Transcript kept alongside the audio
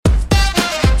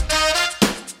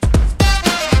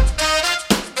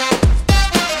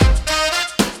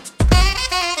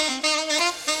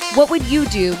What would you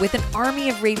do with an army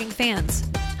of raving fans?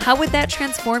 How would that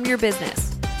transform your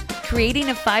business? Creating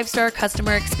a 5-star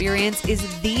customer experience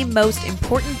is the most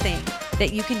important thing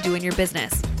that you can do in your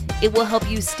business. It will help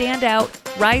you stand out,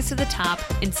 rise to the top,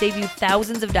 and save you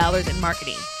thousands of dollars in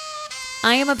marketing.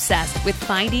 I am obsessed with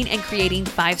finding and creating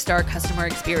 5-star customer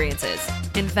experiences.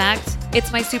 In fact,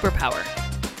 it's my superpower.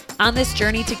 On this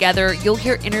journey together, you'll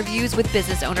hear interviews with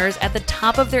business owners at the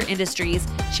top of their industries,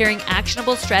 sharing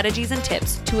actionable strategies and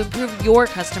tips to improve your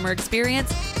customer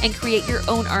experience and create your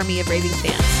own army of raving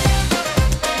fans.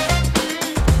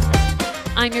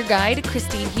 I'm your guide,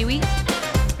 Christine Huey.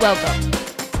 Welcome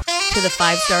to the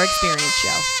 5-Star Experience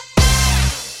Show.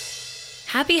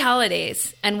 Happy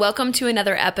holidays, and welcome to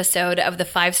another episode of the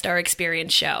 5-Star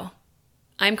Experience Show.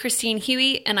 I'm Christine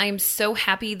Huey, and I'm so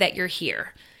happy that you're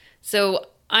here. So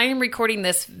I am recording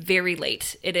this very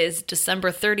late. It is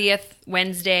December 30th,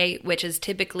 Wednesday, which is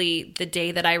typically the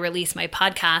day that I release my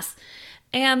podcast.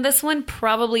 And this one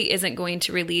probably isn't going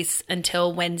to release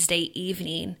until Wednesday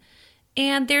evening.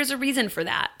 And there's a reason for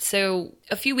that. So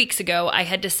a few weeks ago, I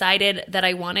had decided that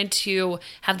I wanted to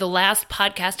have the last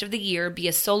podcast of the year be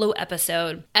a solo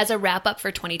episode as a wrap up for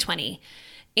 2020.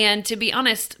 And to be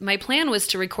honest, my plan was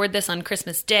to record this on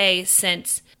Christmas Day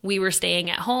since we were staying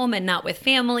at home and not with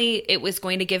family. It was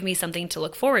going to give me something to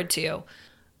look forward to.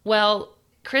 Well,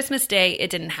 Christmas Day, it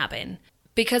didn't happen.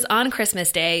 Because on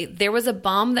Christmas Day, there was a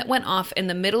bomb that went off in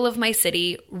the middle of my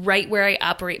city, right where I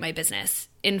operate my business.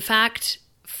 In fact,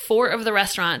 4 of the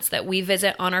restaurants that we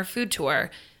visit on our food tour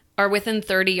are within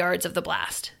 30 yards of the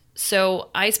blast. So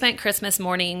I spent Christmas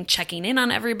morning checking in on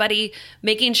everybody,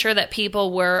 making sure that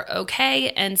people were okay,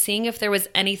 and seeing if there was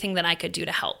anything that I could do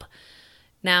to help.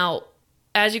 Now,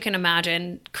 as you can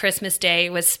imagine, Christmas Day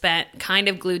was spent kind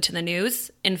of glued to the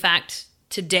news. In fact,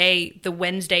 today, the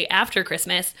Wednesday after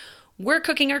Christmas, we're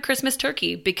cooking our Christmas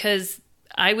turkey because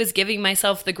I was giving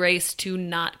myself the grace to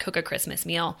not cook a Christmas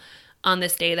meal on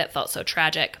this day that felt so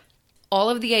tragic. All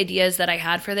of the ideas that I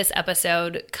had for this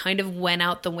episode kind of went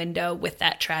out the window with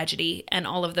that tragedy and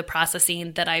all of the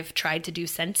processing that I've tried to do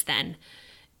since then.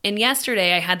 And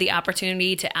yesterday I had the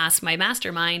opportunity to ask my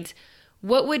mastermind,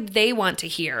 what would they want to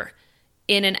hear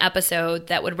in an episode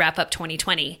that would wrap up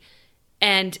 2020?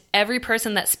 And every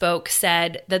person that spoke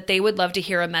said that they would love to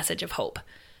hear a message of hope.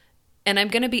 And I'm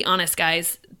going to be honest,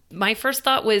 guys, my first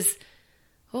thought was,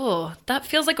 oh, that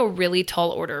feels like a really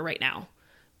tall order right now,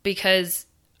 because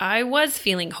I was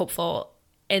feeling hopeful,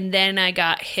 and then I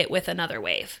got hit with another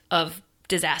wave of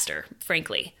disaster,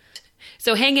 frankly.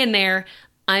 So hang in there.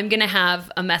 I'm going to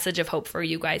have a message of hope for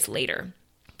you guys later.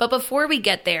 But before we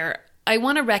get there, I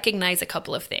want to recognize a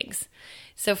couple of things.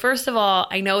 So first of all,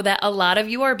 I know that a lot of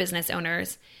you are business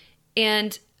owners,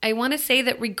 and I want to say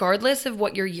that regardless of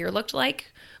what your year looked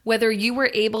like, whether you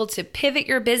were able to pivot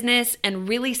your business and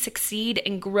really succeed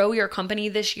and grow your company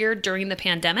this year during the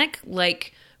pandemic,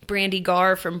 like Brandy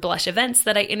Garr from Blush Events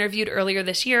that I interviewed earlier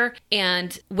this year,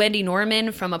 and Wendy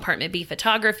Norman from Apartment B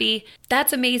Photography,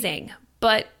 that's amazing.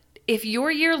 But if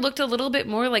your year looked a little bit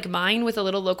more like mine with a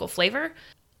little local flavor,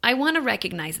 I want to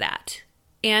recognize that.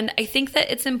 And I think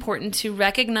that it's important to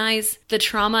recognize the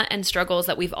trauma and struggles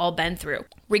that we've all been through,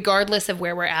 regardless of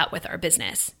where we're at with our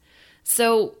business.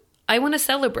 So I want to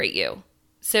celebrate you.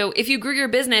 So if you grew your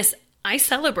business, I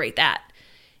celebrate that.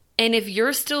 And if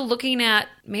you're still looking at,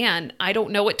 man, I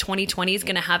don't know what 2020 is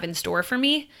going to have in store for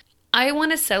me, I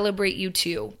want to celebrate you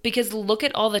too, because look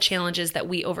at all the challenges that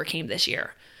we overcame this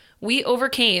year. We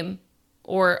overcame,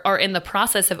 or are in the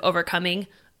process of overcoming,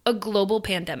 a global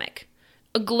pandemic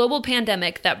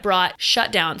that brought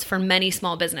shutdowns for many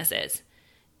small businesses.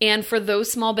 And for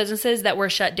those small businesses that were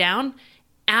shut down,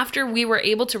 after we were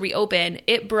able to reopen,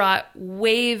 it brought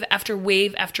wave after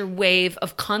wave after wave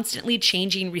of constantly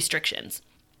changing restrictions.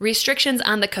 Restrictions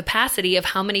on the capacity of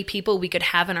how many people we could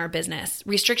have in our business,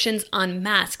 restrictions on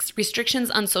masks, restrictions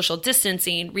on social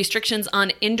distancing, restrictions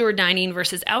on indoor dining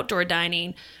versus outdoor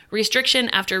dining, restriction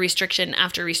after restriction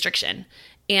after restriction.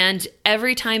 And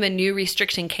every time a new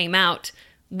restriction came out,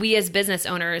 we as business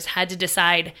owners had to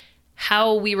decide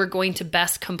how we were going to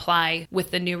best comply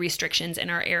with the new restrictions in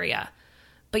our area.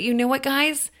 But you know what,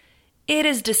 guys? It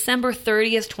is December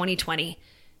 30th, 2020,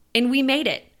 and we made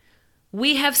it.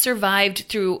 We have survived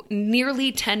through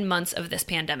nearly 10 months of this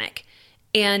pandemic,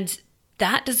 and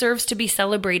that deserves to be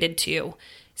celebrated too.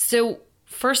 So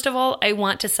first of all, I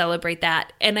want to celebrate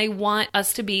that, and I want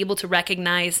us to be able to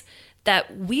recognize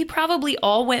that we probably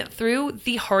all went through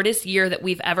the hardest year that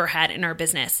we've ever had in our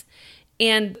business.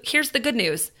 And here's the good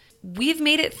news. We've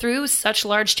made it through such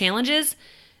large challenges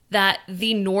that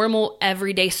the normal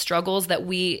everyday struggles that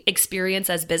we experience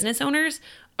as business owners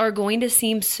are going to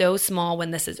seem so small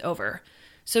when this is over.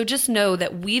 So just know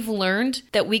that we've learned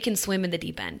that we can swim in the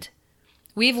deep end.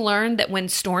 We've learned that when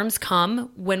storms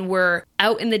come, when we're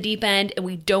out in the deep end and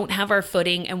we don't have our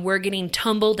footing and we're getting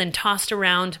tumbled and tossed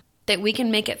around, that we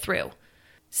can make it through.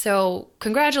 So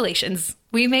congratulations,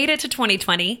 we made it to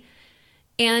 2020.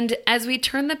 And as we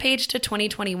turn the page to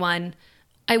 2021,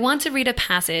 I want to read a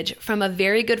passage from a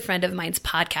very good friend of mine's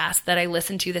podcast that I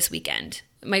listened to this weekend.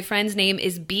 My friend's name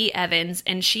is B. Evans,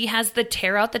 and she has the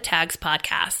Tear Out the Tags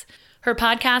podcast. Her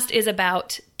podcast is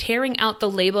about tearing out the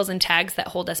labels and tags that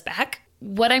hold us back.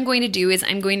 What I'm going to do is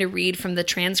I'm going to read from the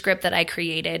transcript that I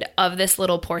created of this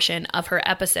little portion of her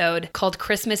episode called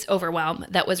Christmas Overwhelm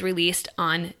that was released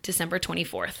on December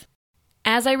 24th.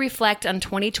 As I reflect on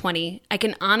 2020, I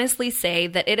can honestly say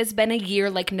that it has been a year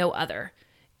like no other.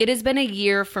 It has been a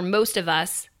year for most of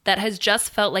us that has just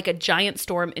felt like a giant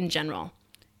storm in general.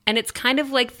 And it's kind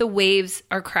of like the waves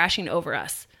are crashing over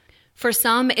us. For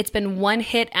some, it's been one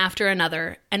hit after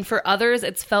another, and for others,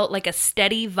 it's felt like a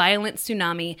steady, violent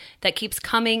tsunami that keeps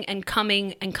coming and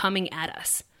coming and coming at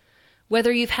us.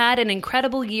 Whether you've had an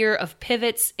incredible year of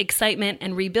pivots, excitement,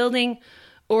 and rebuilding,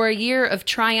 or a year of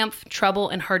triumph, trouble,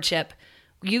 and hardship,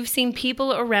 you've seen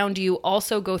people around you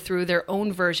also go through their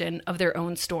own version of their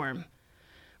own storm.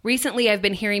 Recently, I've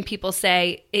been hearing people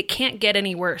say, it can't get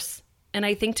any worse. And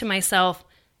I think to myself,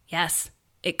 yes,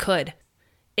 it could.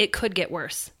 It could get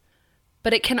worse.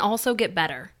 But it can also get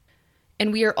better.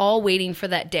 And we are all waiting for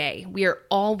that day. We are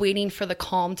all waiting for the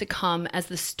calm to come as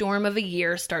the storm of a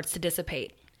year starts to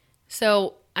dissipate.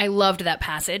 So I loved that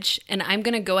passage, and I'm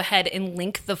going to go ahead and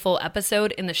link the full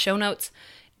episode in the show notes.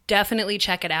 Definitely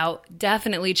check it out.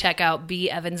 Definitely check out B.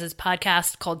 Evans's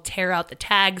podcast called Tear Out the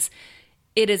Tags.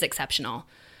 It is exceptional.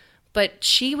 But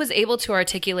she was able to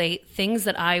articulate things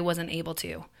that I wasn't able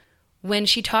to. When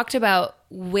she talked about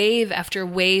wave after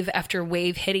wave after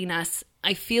wave hitting us,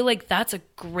 I feel like that's a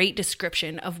great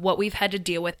description of what we've had to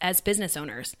deal with as business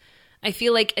owners. I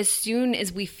feel like as soon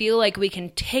as we feel like we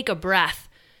can take a breath,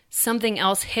 something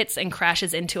else hits and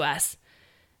crashes into us.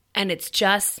 And it's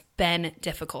just been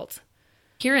difficult.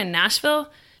 Here in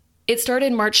Nashville, it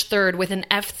started March 3rd with an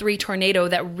F3 tornado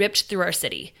that ripped through our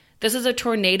city. This is a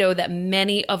tornado that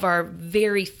many of our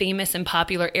very famous and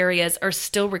popular areas are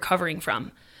still recovering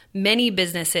from. Many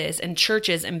businesses and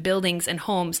churches and buildings and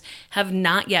homes have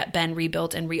not yet been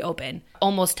rebuilt and reopened,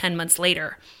 almost 10 months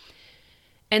later.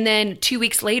 And then 2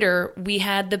 weeks later, we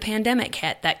had the pandemic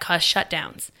hit that caused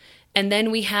shutdowns. And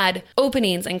then we had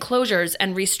openings and closures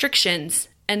and restrictions.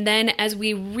 And then as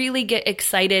we really get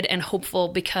excited and hopeful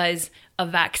because a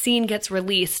vaccine gets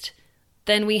released,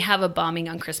 then we have a bombing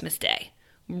on Christmas Day,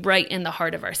 right in the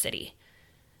heart of our city.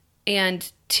 And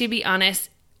to be honest,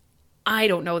 I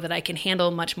don't know that I can handle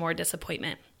much more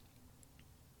disappointment.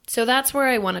 So that's where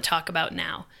I want to talk about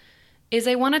now, is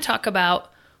I want to talk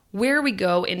about where we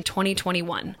go in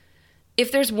 2021.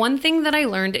 If there's one thing that I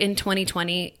learned in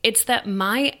 2020, it's that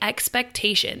my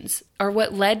expectations are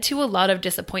what led to a lot of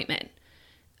disappointment.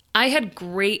 I had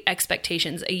great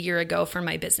expectations a year ago for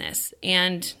my business,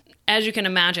 and as you can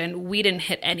imagine, we didn't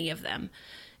hit any of them.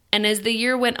 And as the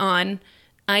year went on,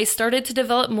 I started to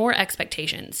develop more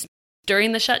expectations.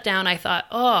 During the shutdown, I thought,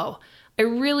 I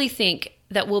really think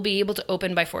that we'll be able to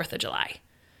open by 4th of July.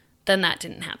 Then that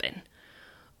didn't happen.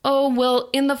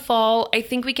 In the fall, I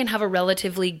think we can have a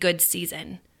relatively good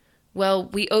season. Well,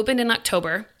 we opened in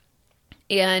October,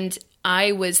 and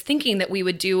I was thinking that we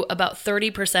would do about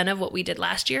 30% of what we did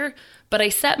last year, but I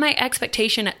set my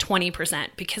expectation at 20%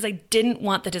 because I didn't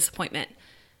want the disappointment.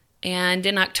 And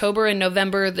in October and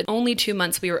November, the only 2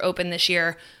 months we were open this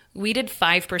year, we did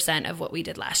 5% of what we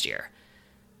did last year.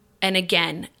 And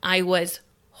again, I was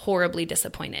horribly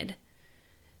disappointed.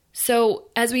 So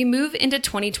as we move into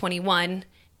 2021,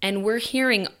 and we're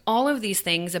hearing all of these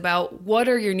things about what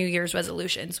are your New Year's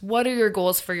resolutions? What are your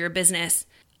goals for your business?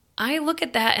 I look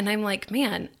at that and I'm like,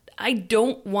 man, I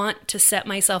don't want to set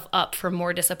myself up for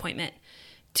more disappointment.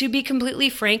 To be completely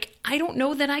frank, I don't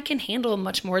know that I can handle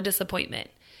much more disappointment.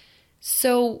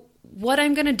 So what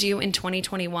I'm going to do in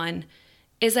 2021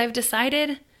 is I've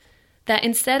decided that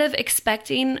instead of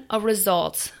expecting a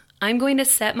result, I'm going to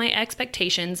set my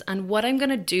expectations on what I'm going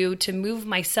to do to move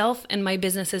myself and my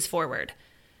businesses forward.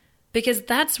 Because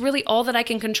that's really all that I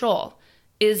can control,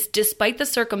 is despite the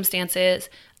circumstances,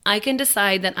 I can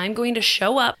decide that I'm going to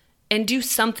show up and do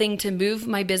something to move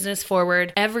my business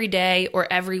forward every day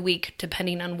or every week,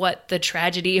 depending on what the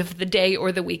tragedy of the day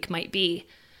or the week might be.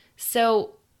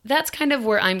 So that's kind of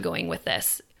where I'm going with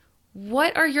this.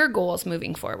 What are your goals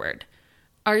moving forward?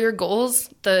 Are your goals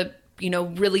the,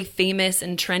 really famous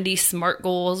and trendy SMART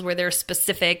goals where they're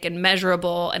specific and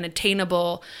measurable and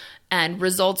attainable and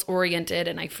results oriented,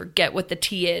 and I forget what the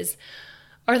T is?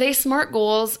 Are they SMART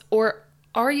goals, or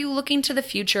are you looking to the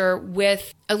future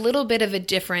with a little bit of a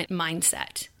different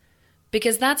mindset?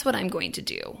 Because that's what I'm going to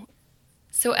do.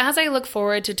 So as I look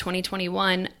forward to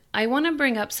 2021, I want to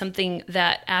bring up something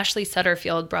that Ashley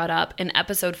Sutterfield brought up in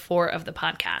episode 4 of the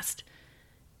podcast.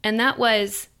 And that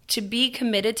was to be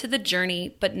committed to the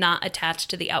journey, but not attached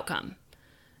to the outcome.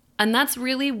 And that's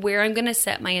really where I'm going to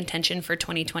set my intention for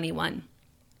 2021.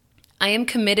 I am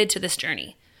committed to this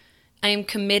journey. I am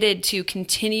committed to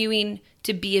continuing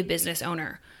to be a business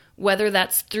owner, whether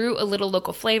that's through a little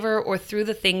local flavor or through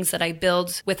the things that I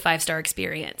build with 5-Star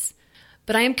Experience.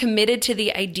 But I am committed to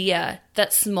the idea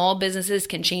that small businesses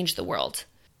can change the world.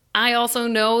 I also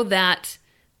know that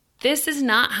this is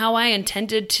not how I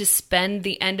intended to spend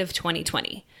the end of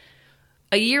 2020.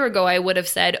 A year ago, I would have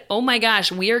said, oh my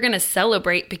gosh, we are going to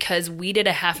celebrate because we did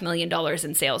 $500,000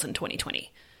 in sales in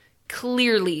 2020.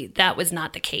 Clearly, that was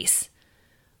not the case.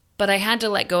 But I had to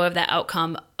let go of that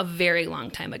outcome a very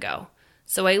long time ago.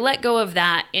 So I let go of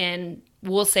that in,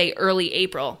 we'll say, early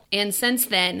April. And since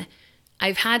then,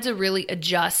 I've had to really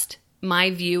adjust my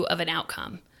view of an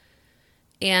outcome.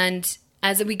 And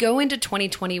as we go into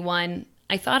 2021,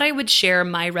 I thought I would share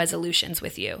my resolutions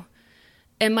with you.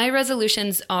 And my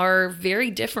resolutions are very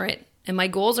different, and my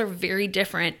goals are very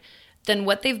different than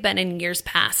what they've been in years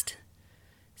past.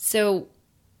 So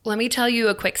let me tell you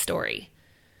a quick story.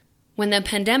 When the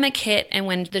pandemic hit and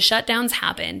when the shutdowns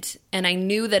happened, and I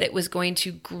knew that it was going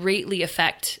to greatly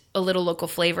affect A Little Local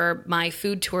Flavor, my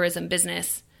food tourism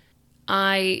business,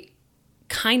 I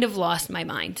kind of lost my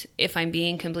mind, if I'm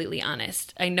being completely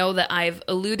honest. I know that I've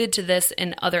alluded to this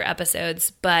in other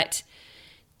episodes, but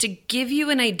to give you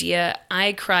an idea,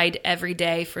 I cried every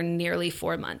day for nearly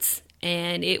 4 months,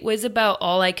 and it was about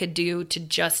all I could do to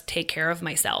just take care of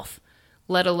myself,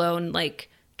 let alone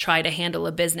try to handle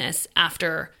a business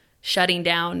after shutting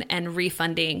down and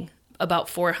refunding about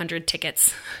 400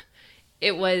 tickets.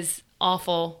 It was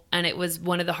awful, and it was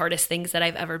one of the hardest things that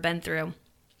I've ever been through.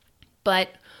 But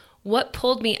what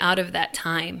pulled me out of that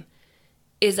time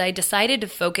is I decided to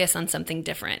focus on something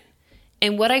different.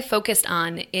 And what I focused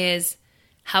on is,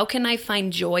 how can I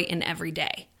find joy in every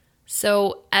day?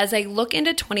 So as I look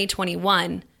into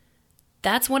 2021,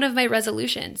 that's one of my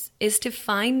resolutions, is to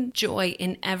find joy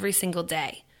in every single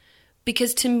day.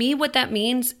 Because to me, what that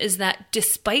means is that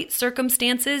despite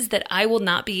circumstances that I will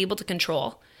not be able to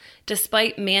control,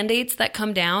 despite mandates that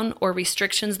come down or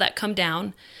restrictions that come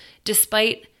down,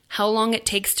 despite how long it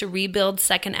takes to rebuild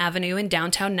 2nd Avenue in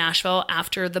downtown Nashville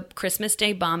after the Christmas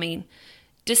Day bombing,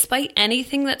 despite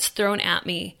anything that's thrown at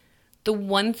me, the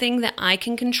one thing that I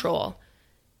can control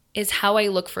is how I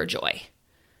look for joy,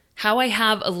 how I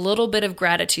have a little bit of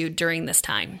gratitude during this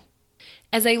time.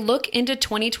 As I look into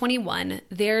 2021,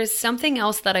 there's something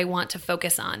else that I want to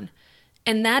focus on,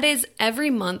 and that is every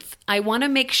month I want to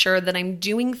make sure that I'm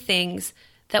doing things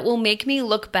that will make me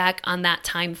look back on that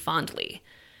time fondly.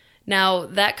 Now,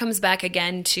 that comes back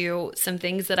again to some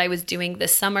things that I was doing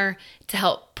this summer to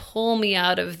help pull me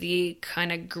out of the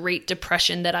kind of Great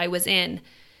Depression that I was in.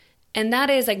 And that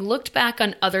is, I looked back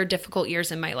on other difficult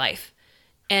years in my life.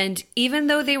 And even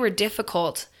though they were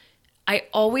difficult, I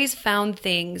always found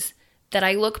things that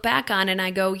I look back on and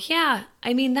I go, yeah,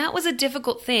 I mean, that was a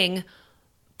difficult thing,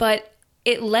 but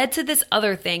it led to this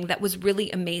other thing that was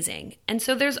really amazing. And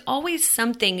so there's always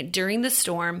something during the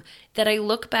storm that I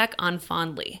look back on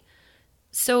fondly.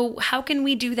 So how can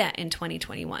we do that in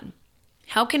 2021?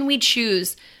 How can we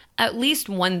choose at least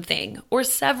one thing or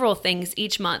several things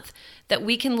each month that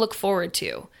we can look forward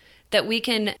to, that we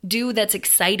can do that's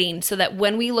exciting, so that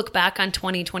when we look back on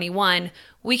 2021,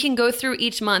 we can go through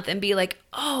each month and be like,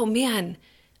 oh man,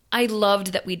 I loved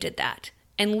that we did that,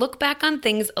 and look back on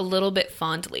things a little bit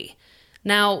fondly.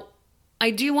 Now,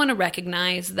 I do want to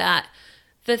recognize that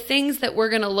the things that we're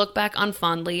going to look back on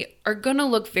fondly are going to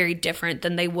look very different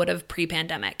than they would have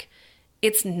pre-pandemic.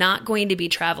 It's not going to be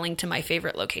traveling to my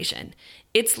favorite location.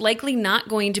 It's likely not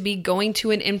going to be going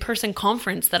to an in-person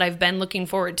conference that I've been looking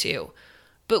forward to.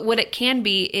 But what it can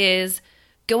be is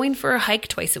going for a hike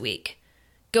twice a week,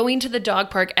 going to the dog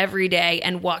park every day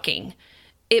and walking.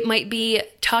 It might be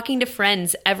talking to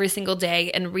friends every single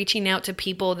day and reaching out to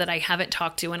people that I haven't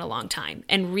talked to in a long time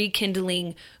and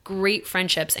rekindling great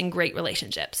friendships and great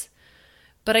relationships.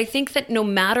 But I think that no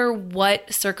matter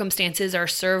what circumstances are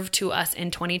served to us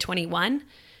in 2021,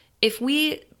 if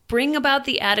we bring about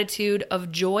the attitude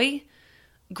of joy,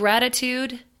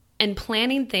 gratitude, and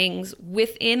planning things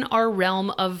within our realm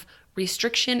of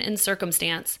restriction and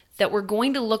circumstance that we're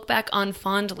going to look back on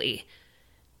fondly,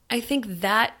 I think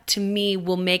that, to me,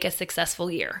 will make a successful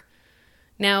year.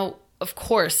 Now, Of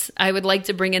course, I would like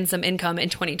to bring in some income in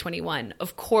 2021.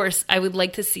 Of course, I would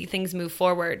like to see things move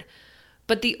forward.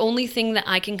 But the only thing that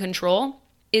I can control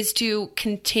is to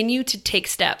continue to take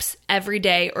steps every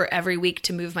day or every week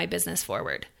to move my business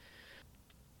forward.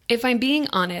 If I'm being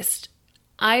honest,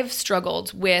 I've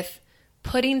struggled with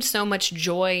putting so much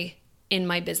joy in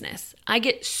my business. I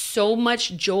get so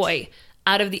much joy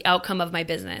out of the outcome of my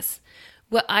business.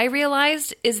 What I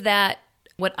realized is that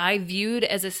what I viewed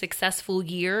as a successful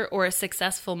year or a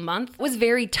successful month was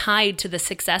very tied to the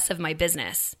success of my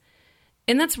business.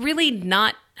 And that's really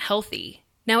not healthy.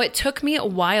 Now, it took me a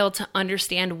while to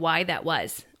understand why that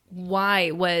was.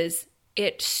 Why was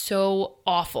it so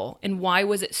awful? And why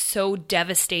was it so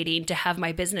devastating to have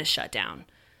my business shut down?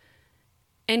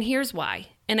 And here's why.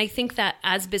 And I think that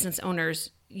as business owners,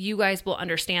 you guys will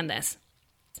understand this.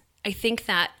 I think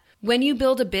that when you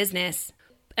build a business,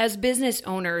 as business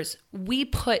owners, we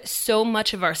put so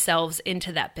much of ourselves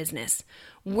into that business.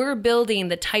 We're building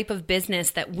the type of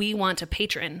business that we want to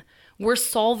patron. We're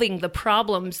solving the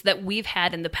problems that we've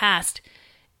had in the past.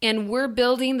 And we're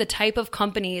building the type of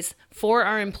companies for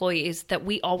our employees that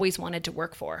we always wanted to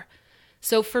work for.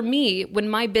 So for me, when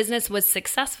my business was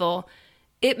successful,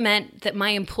 it meant that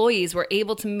my employees were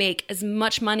able to make as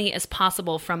much money as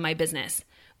possible from my business,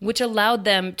 which allowed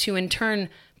them to in turn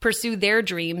pursue their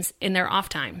dreams in their off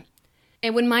time.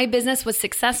 And when my business was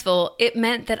successful, it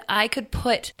meant that I could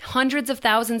put hundreds of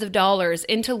thousands of dollars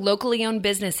into locally owned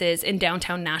businesses in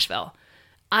downtown Nashville.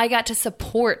 I got to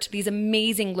support these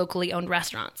amazing locally owned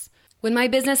restaurants. When my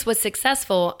business was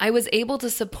successful, I was able to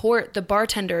support the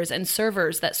bartenders and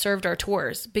servers that served our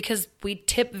tours because we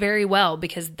tip very well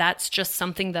because that's just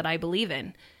something that I believe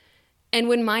in. And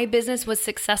when my business was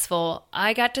successful,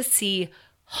 I got to see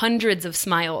hundreds of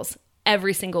smiles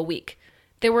every single week.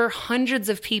 There were hundreds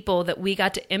of people that we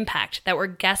got to impact that were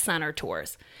guests on our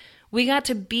tours. We got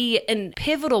to be a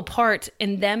pivotal part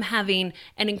in them having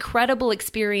an incredible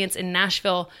experience in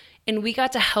Nashville, and we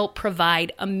got to help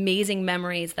provide amazing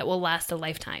memories that will last a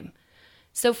lifetime.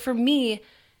 So for me,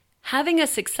 having a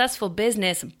successful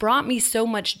business brought me so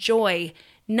much joy,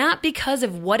 not because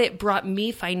of what it brought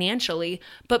me financially,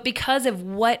 but because of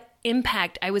what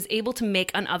impact I was able to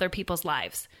make on other people's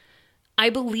lives. I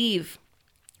believe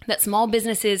that small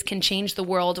businesses can change the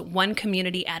world one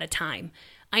community at a time.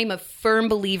 I'm a firm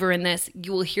believer in this.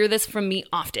 You will hear this from me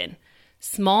often.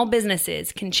 Small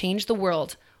businesses can change the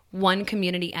world one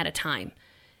community at a time.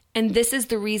 And this is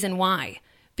the reason why.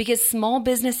 Because small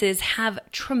businesses have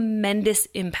tremendous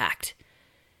impact.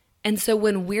 And so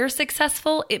when we're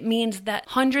successful, it means that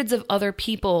hundreds of other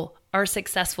people are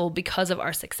successful because of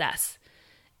our success.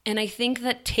 And I think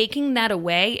that taking that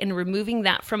away and removing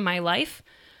that from my life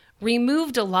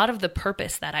removed a lot of the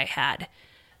purpose that I had.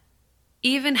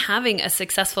 Even having a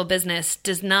successful business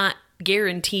does not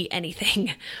guarantee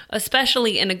anything,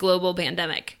 especially in a global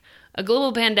pandemic. A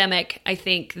global pandemic, I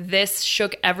think this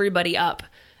shook everybody up.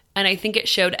 And I think it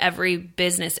showed every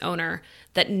business owner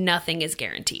that nothing is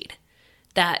guaranteed.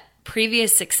 That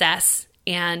previous success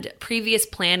and previous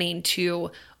planning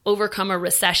to overcome a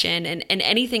recession and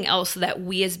anything else that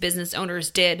we as business owners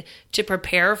did to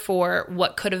prepare for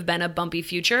what could have been a bumpy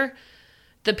future,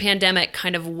 the pandemic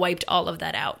kind of wiped all of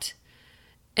that out.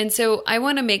 And so I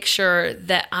want to make sure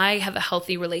that I have a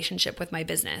healthy relationship with my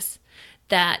business,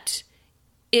 that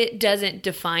it doesn't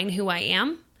define who I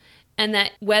am, and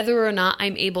that whether or not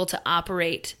I'm able to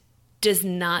operate does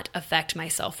not affect my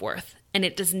self-worth, and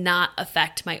it does not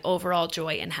affect my overall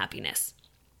joy and happiness.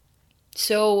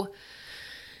 So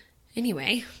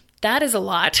anyway, that is a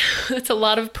lot. It's a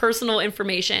lot of personal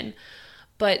information,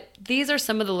 but these are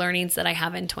some of the learnings that I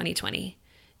have in 2020.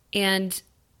 And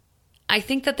I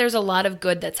think that there's a lot of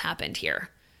good that's happened here.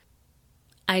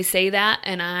 I say that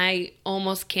and I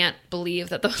almost can't believe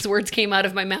that those words came out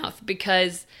of my mouth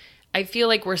because I feel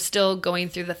like we're still going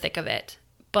through the thick of it.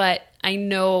 But I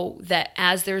know that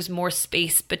as there's more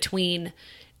space between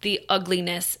the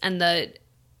ugliness and the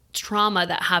trauma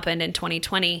that happened in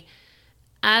 2020,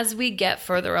 as we get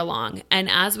further along and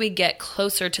as we get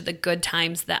closer to the good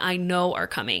times that I know are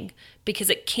coming, because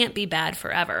it can't be bad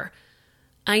forever,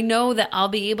 I know that I'll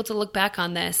be able to look back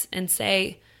on this and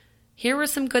say, here were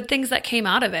some good things that came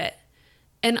out of it.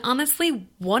 And honestly,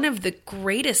 one of the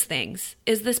greatest things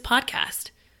is this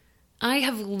podcast. I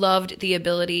have loved the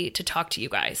ability to talk to you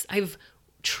guys. I've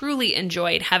truly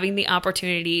enjoyed having the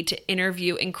opportunity to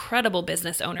interview incredible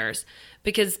business owners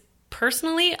because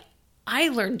personally, I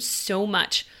learned so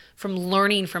much from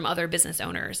learning from other business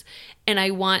owners, and I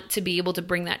want to be able to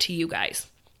bring that to you guys.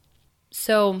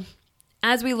 So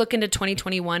as we look into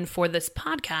 2021 for this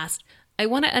podcast, I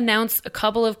want to announce a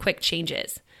couple of quick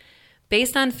changes.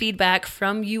 based on feedback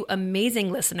from you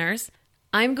amazing listeners,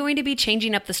 I'm going to be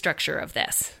changing up the structure of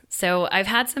this. So I've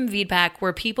had some feedback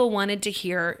where people wanted to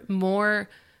hear more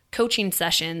coaching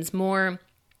sessions, more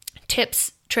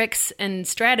tips, tricks, and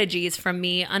strategies from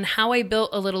me on how I built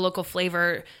a Little Local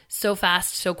Flavor so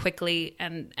fast, so quickly,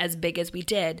 and as big as we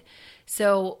did.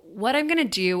 So what I'm going to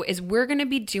do is we're going to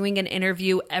be doing an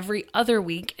interview every other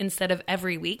week instead of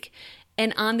every week.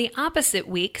 And on the opposite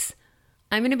weeks,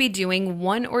 I'm going to be doing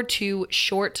 1 or 2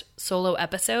 short solo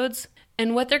episodes.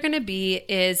 And what they're going to be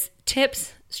is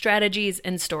tips, strategies,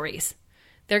 and stories.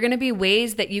 They're going to be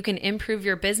ways that you can improve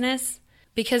your business,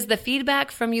 because the feedback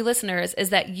from you listeners is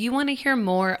that you want to hear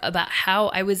more about how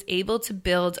I was able to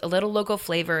build a Little Local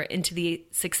Flavor into the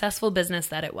successful business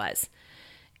that it was.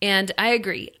 And I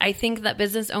agree. I think that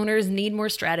business owners need more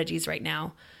strategies right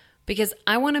now, because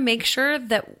I want to make sure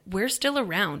that we're still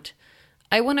around.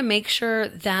 I want to make sure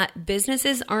that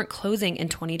businesses aren't closing in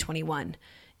 2021.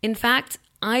 In fact,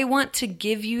 I want to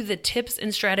give you the tips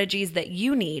and strategies that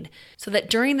you need so that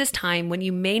during this time when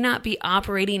you may not be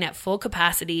operating at full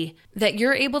capacity, that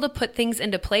you're able to put things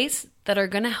into place that are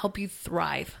going to help you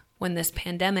thrive when this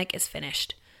pandemic is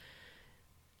finished.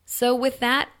 So with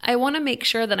that, I want to make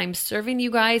sure that I'm serving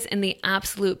you guys in the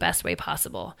absolute best way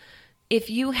possible. If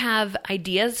you have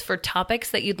ideas for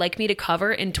topics that you'd like me to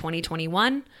cover in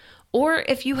 2021, or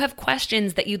if you have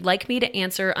questions that you'd like me to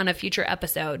answer on a future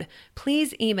episode,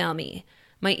 please email me.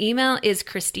 My email is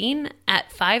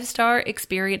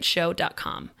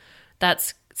Christine@5starexperienceshow.com.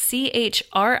 That's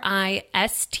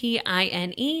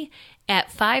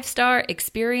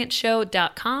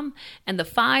CHRISTINE@5starexperienceshow.com. And the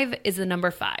 5 is the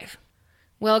number 5.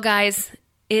 Well, guys,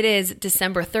 it is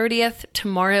December 30th.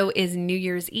 Tomorrow is New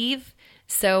Year's Eve.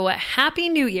 So Happy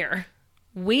New Year.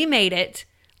 We made it.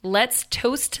 Let's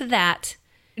toast to that.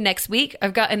 Next week,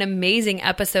 I've got an amazing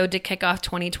episode to kick off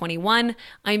 2021.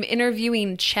 I'm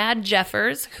interviewing Chad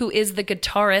Jeffers, who is the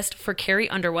guitarist for Carrie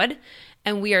Underwood,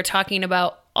 and we are talking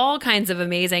about all kinds of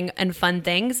amazing and fun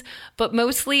things, but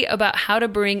mostly about how to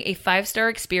bring a 5-star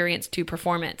experience to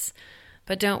performance.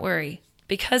 But don't worry,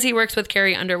 because he works with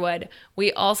Carrie Underwood,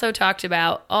 we also talked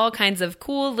about all kinds of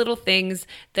cool little things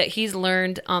that he's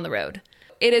learned on the road.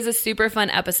 It is a super fun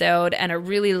episode and a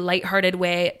really lighthearted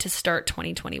way to start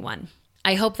 2021.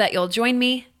 I hope that you'll join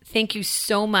me. Thank you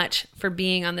so much for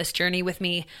being on this journey with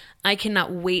me. I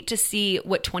cannot wait to see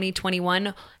what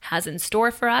 2021 has in store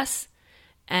for us.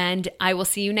 And I will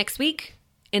see you next week.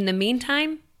 In the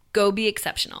meantime, go be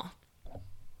exceptional.